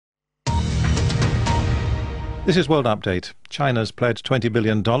This is World Update. China's pledged $20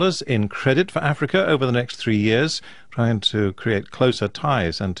 billion in credit for Africa over the next 3 years, trying to create closer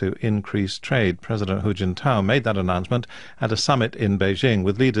ties and to increase trade. President Hu Jintao made that announcement at a summit in Beijing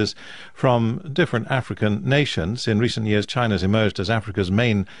with leaders from different African nations. In recent years, China has emerged as Africa's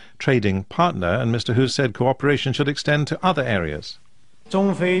main trading partner, and Mr. Hu said cooperation should extend to other areas.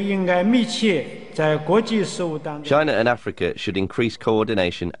 China and Africa should increase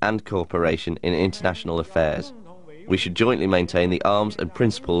coordination and cooperation in international affairs. We should jointly maintain the arms and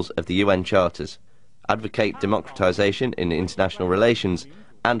principles of the UN Charters, advocate democratization in international relations,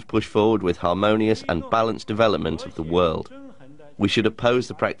 and push forward with harmonious and balanced development of the world. We should oppose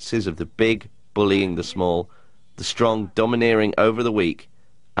the practices of the big bullying the small, the strong domineering over the weak,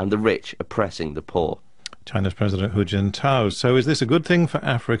 and the rich oppressing the poor. China's President Hu Jintao. So is this a good thing for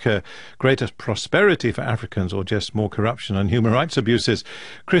Africa, greater prosperity for Africans, or just more corruption and human rights abuses?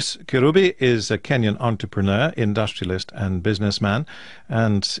 Chris Kirubi is a Kenyan entrepreneur, industrialist and businessman,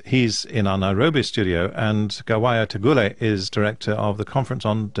 and he's in our Nairobi studio. And Gawaya Tagule is director of the Conference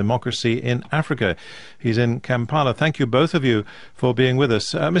on Democracy in Africa. He's in Kampala. Thank you, both of you, for being with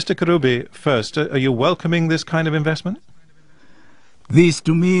us. Mr. Kirubi, first, are you welcoming this kind of investment? This,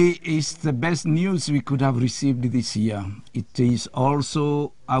 to me, is the best news we could have received this year. It is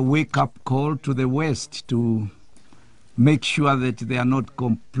also a wake-up call to the West to make sure that they are not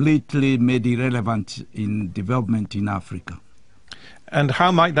completely made irrelevant in development in Africa. And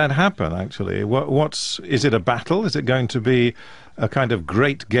how might that happen, actually? Is it a battle? Is it going to be a kind of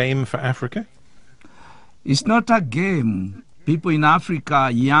great game for Africa? It's not a game. People in Africa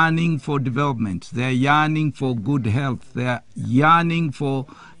are yearning for development. They're yearning for good health. They're yearning for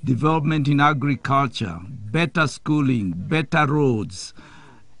development in agriculture, better schooling, better roads.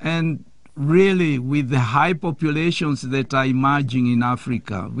 And really, with the high populations that are emerging in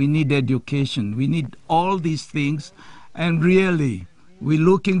Africa, we need education. We need all these things. And really, we're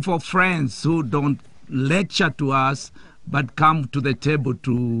looking for friends who don't lecture to us, but come to the table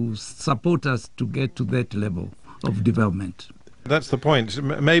to support us to get to that level of development. That's the point.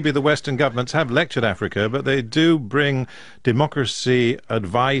 Maybe the Western governments have lectured Africa, but they do bring democracy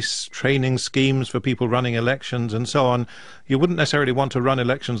advice, training schemes for people running elections and so on. You wouldn't necessarily want to run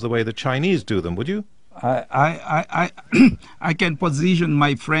elections the way the Chinese do them, would you? I can position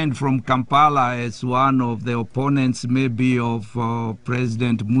my friend from Kampala as one of the opponents maybe of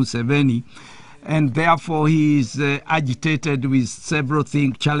President Museveni. And therefore he is agitated with several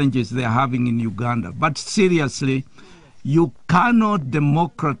challenges they're having in Uganda. But seriously, you cannot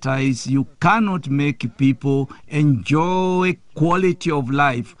democratize, you cannot make people enjoy quality of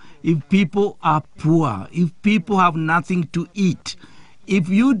life if people are poor, if people have nothing to eat. If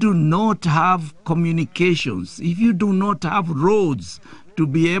you do not have communications, if you do not have roads to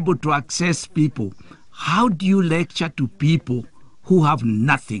be able to access people, how do you lecture to people who have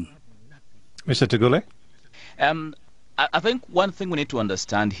nothing? Mr. Tagule? I think one thing we need to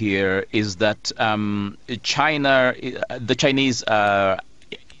understand here is that the Chinese are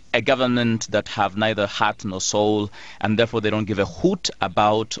a government that have neither heart nor soul, and therefore they don't give a hoot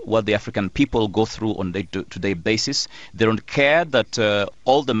about what the African people go through on a day-to-day basis. They don't care that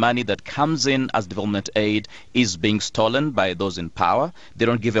all the money that comes in as development aid is being stolen by those in power. They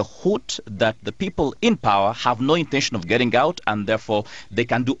don't give a hoot that the people in power have no intention of getting out, and therefore they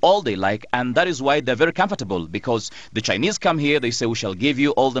can do all they like, and that is why they're very comfortable, because the Chinese come here, they say we shall give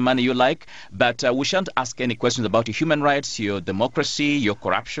you all the money you like, but we shan't ask any questions about your human rights, your democracy, your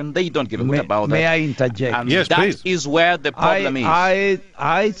corruption. They don't give a hoot about that. May I interject? And yes, that please. is where the problem is.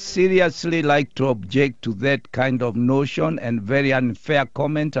 I seriously like to object to that kind of notion and very unfair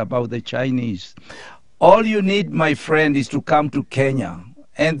comment about the Chinese. All you need, my friend, is to come to Kenya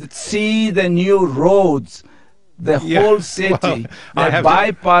and see the new roads, the whole city, the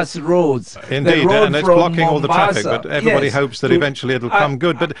bypass roads. Indeed, and it's blocking all the traffic, but everybody hopes that eventually it'll come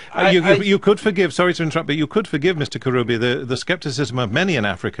good. But you could forgive, sorry to interrupt, but you could forgive, Mr. Kirubi, the skepticism of many in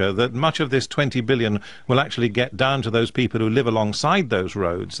Africa that much of this 20 billion will actually get down to those people who live alongside those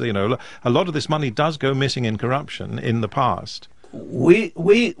roads. You know, a lot of this money does go missing in corruption in the past.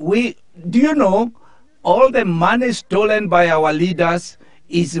 Do you know, all the money stolen by our leaders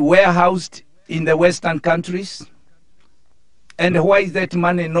is warehoused in the Western countries? And why is that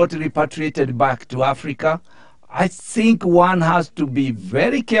money not repatriated back to Africa? I think one has to be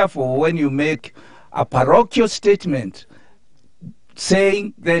very careful when you make a parochial statement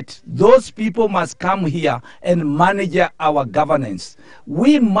saying that those people must come here and manage our governance.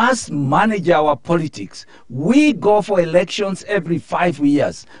 We must manage our politics. We go for elections every 5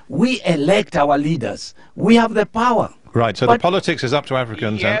 years. We elect our leaders. We have the power. Right, so the politics is up to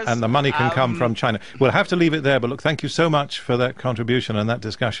Africans, Yes, and the money can come from China. We'll have to leave it there, but look, thank you so much for that contribution and that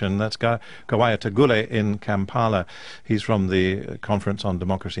discussion. That's Gawaya Tagule in Kampala. He's from the Conference on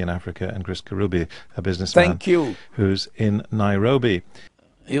Democracy in Africa, and Chris Kirubi, a businessman Thank you. who's in Nairobi.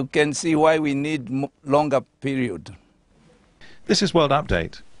 You can see why we need longer period. This is World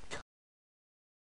Update.